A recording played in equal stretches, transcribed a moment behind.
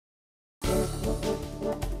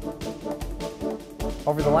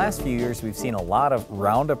Over the last few years, we've seen a lot of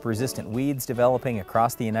Roundup resistant weeds developing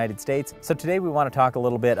across the United States. So today we want to talk a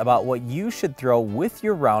little bit about what you should throw with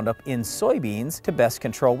your Roundup in soybeans to best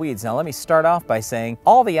control weeds. Now let me start off by saying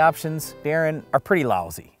all the options, Darren, are pretty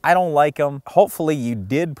lousy. I don't like them. Hopefully you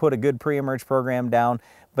did put a good pre-emerge program down,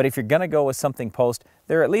 but if you're going to go with something post,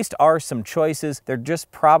 there at least are some choices. They're just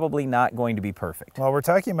probably not going to be perfect. Well, we're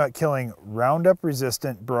talking about killing Roundup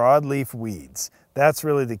resistant broadleaf weeds. That's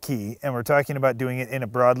really the key, and we're talking about doing it in a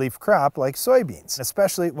broadleaf crop like soybeans,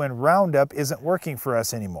 especially when Roundup isn't working for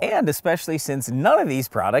us anymore. And especially since none of these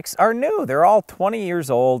products are new. They're all 20 years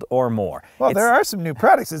old or more. Well, there are some new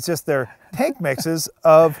products. It's just they're tank mixes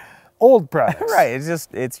of old products. Right,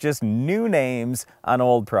 it's just new names on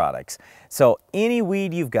old products. So any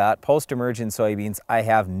weed you've got post-emerge in soybeans, I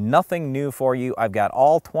have nothing new for you. I've got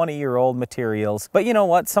all 20-year-old materials. But you know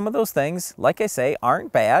what? Some of those things, like I say,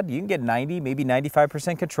 aren't bad. You can get 90, maybe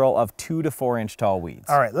 95% control of 2 to 4 inch tall weeds.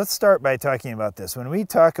 All right, let's start by talking about this. When we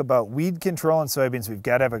talk about weed control in soybeans, we've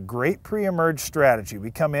got to have a great pre-emerge strategy.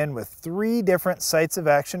 We come in with 3 different sites of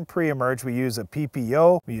action pre-emerge. We use a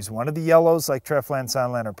PPO, we use one of the yellows like Treflan,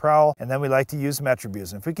 Sonland, or Prowl, and then we like to use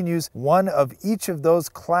Metribuzin. If we can use one of each of those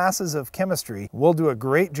classes of chemistry, we'll do a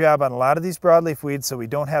great job on a lot of these broadleaf weeds so we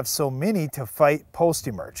don't have so many to fight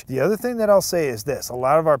post-emerge. The other thing that I'll say is this: a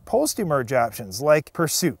lot of our post-emerge options like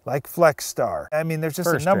Pursuit, like Flex Star, I mean there's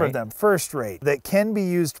just a number of them, First Rate, that can be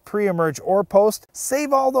used pre-emerge or post.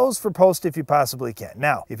 Save all those for post if you possibly can.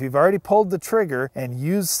 Now, if you've already pulled the trigger and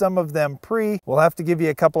used some of them pre, we'll have to give you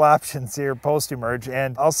a couple options here post-emerge.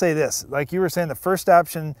 And I'll say this, like you were saying, the first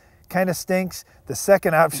option kind of stinks. The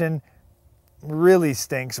second option really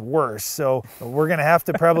stinks worse. So we're going to have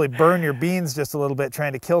to probably burn your beans just a little bit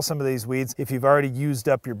trying to kill some of these weeds if you've already used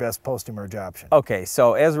up your best post-emerge option. Okay,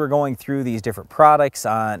 so as we're going through these different products,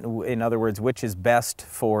 in other words, which is best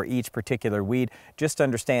for each particular weed, just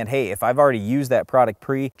understand, hey, if I've already used that product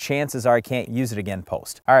pre, chances are I can't use it again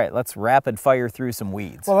post. All right, let's rapid fire through some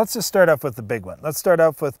weeds. Well, let's just start off with the big one. Let's start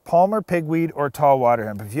off with Palmer pigweed or tall water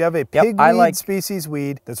hemp. If you have a pigweed species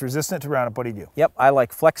weed that's resistant to Roundup, what do you do? Yep, I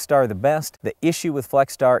like Flex Star the best. The issue with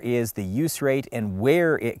Flex Star is the use rate and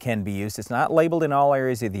where it can be used. It's not labeled in all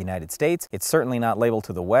areas of the United States. It's certainly not labeled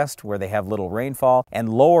to the west where they have little rainfall, and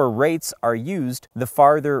lower rates are used the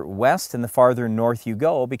farther west and the farther north you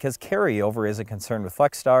go because carryover is a concern with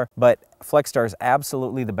Flex Star, but Flex Star is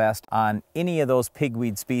absolutely the best on any of those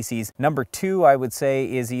pigweed species. Number 2, I would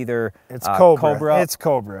say, is either Cobra. It's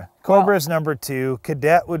Cobra. Cobra is number 2.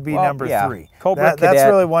 Cadet would be number 3. Cobra, Cadet. That's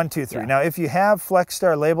really 1, 2, 3. Yeah. Now, if you have Flex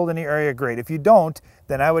Star labeled in your area, great. If you don't,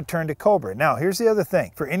 then I would turn to Cobra. Now, here's the other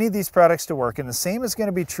thing. For any of these products to work, and the same is going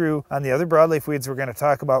to be true on the other broadleaf weeds we're going to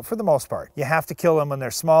talk about for the most part, you have to kill them when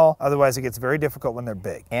they're small, otherwise it gets very difficult when they're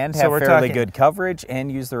big. And have fairly good coverage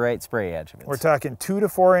and use the right spray adjuvants. We're talking 2 to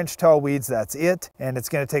 4 inch tall weeds, that's it, and it's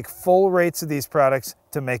going to take full rates of these products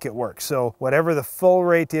to make it work. So whatever the full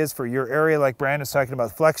rate is for your area, like Brian was talking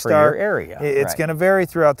about Flex Star, for your area, it's going to vary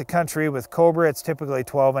throughout the country. With Cobra, it's typically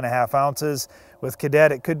 12.5 ounces. With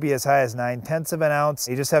Cadet, it could be as high as 9/10 of an ounce.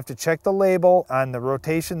 You just have to check the label on the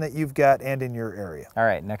rotation that you've got and in your area. All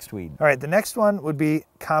right, next weed. All right, the next one would be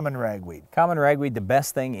common ragweed. Common ragweed, the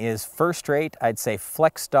best thing is First Rate. I'd say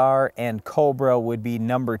Flex Star and Cobra would be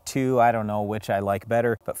number 2. I don't know which I like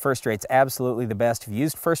better, but First Rate's absolutely the best. If you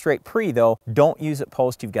used First Rate pre, though, don't use it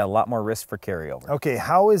post. You've got a lot more risk for carryover. Okay,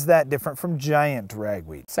 how is that different from giant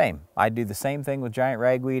ragweed? Same. I'd do the same thing with giant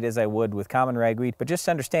ragweed as I would with common ragweed, but just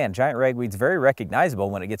understand, giant ragweed's very recognizable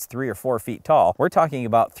when it gets 3 or 4 feet tall. We're talking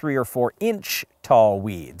about 3 or 4 inch tall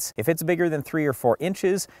weeds. If it's bigger than 3 or 4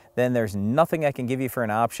 inches, then there's nothing I can give you for an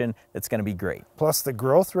option that's going to be great. Plus, the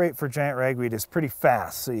growth rate for giant ragweed is pretty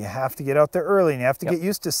fast, so you have to get out there early, and you have to get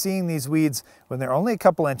used to seeing these weeds when they're only a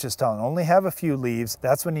couple inches tall and only have a few leaves.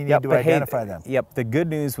 That's when you need to identify them. Yep, the good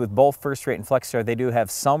news with both First Rate and Flex Star, they do have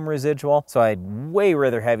some residual, so I'd way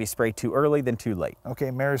rather have you spray too early than too late. Okay,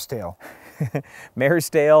 mare's tail. Mare's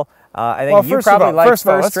tail, I think you probably like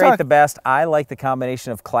First Rate the best. I like the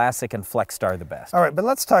combination of Classic and Flex Star the best. All right, but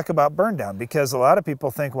let's talk about burn down, because a lot of people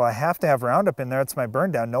think, well, I have to have Roundup in there. It's my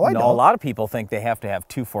burn down. No, I don't. A lot of people think they have to have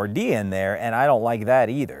 2,4-D in there, and I don't like that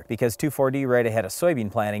either, because 2,4-D right ahead of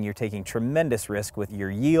soybean planting, you're taking tremendous risk with your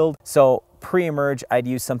yield. So pre-emerge, I'd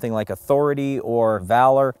use something like Authority or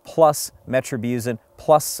Valor plus Metribuzin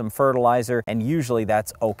plus some fertilizer, and usually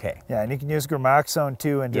that's okay. Yeah, and you can use Gramoxone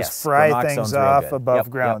too and just fry things off above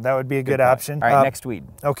ground. That would be a good option. All right, next weed.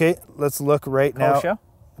 Okay, let's look right now.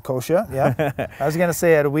 Kochia, yeah. I was going to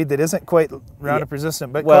say I had a weed that isn't quite Roundup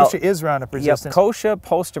resistant, but well, Kochia is Roundup resistant. Yep, Kochia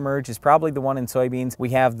post-emerge is probably the one in soybeans we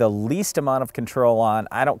have the least amount of control on.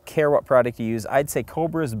 I don't care what product you use. I'd say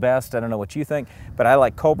Cobra is best. I don't know what you think, but I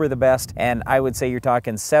like Cobra the best, and I would say you're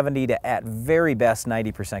talking 70 to at very best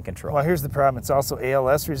 90% control. Well, here's the problem. It's also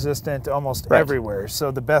ALS resistant almost everywhere,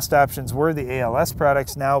 so the best options were the ALS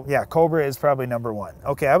products. Now, yeah, Cobra is probably #1.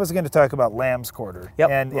 Okay, I was going to talk about lamb's quarter,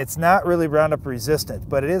 and it's not really Roundup resistant,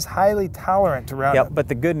 but it is highly tolerant to Roundup. Yep, but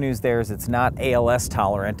the good news there is it's not ALS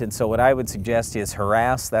tolerant, and so what I would suggest is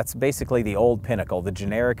Harass. That's basically the old Pinnacle, the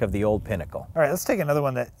generic of the old Pinnacle. All right, let's take another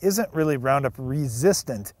one that isn't really Roundup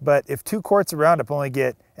resistant, but if 2 quarts of Roundup only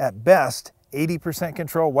get, at best, 80%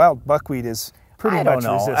 control, wild buckwheat is pretty much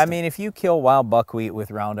resistant. I mean, if you kill wild buckwheat with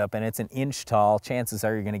Roundup and it's an inch tall, chances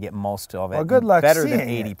are you're going to get most of it. Well, good luck better seeing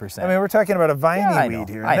than 80%. I mean, we're talking about a viney weed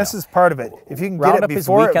here, and this is part of it. If you can get it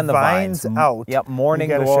before it vines out. Yep,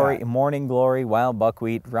 morning glory, wild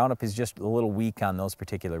buckwheat. Roundup is just a little weak on those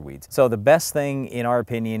particular weeds. So the best thing, in our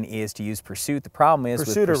opinion, is to use Pursuit. The problem is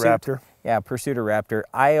Pursuit or Raptor. Yeah, Pursuit or Raptor.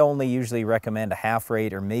 I only usually recommend a half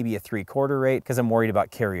rate or maybe a 3/4 rate because I'm worried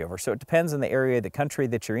about carryover. So it depends on the area of the country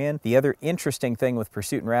that you're in. The other interesting thing with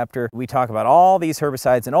Pursuit and Raptor, we talk about all these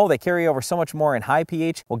herbicides and they carry over so much more in high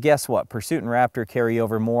pH. Well, guess what? Pursuit and Raptor carry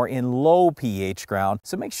over more in low pH ground.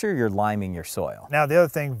 So make sure you're liming your soil. Now the other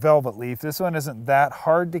thing, velvet leaf. This one isn't that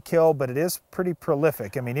hard to kill, but it is pretty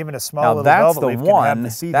prolific. I mean, even a small little velvet leaf can have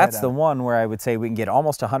the seed. That's the one where I would say we can get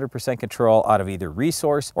almost 100% control out of either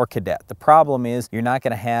Resource or Cadet. The problem is you're not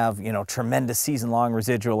going to have, tremendous season-long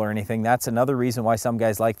residual or anything. That's another reason why some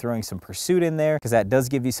guys like throwing some Pursuit in there, because that does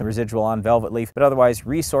give you some residual on velvet leaf. But otherwise,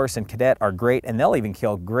 Resource and Cadet are great, and they'll even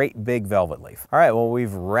kill great big velvet leaf. All right, well,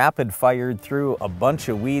 we've rapid-fired through a bunch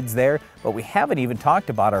of weeds there, but we haven't even talked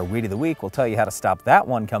about our Weed of the Week. We'll tell you how to stop that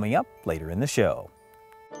one coming up later in the show.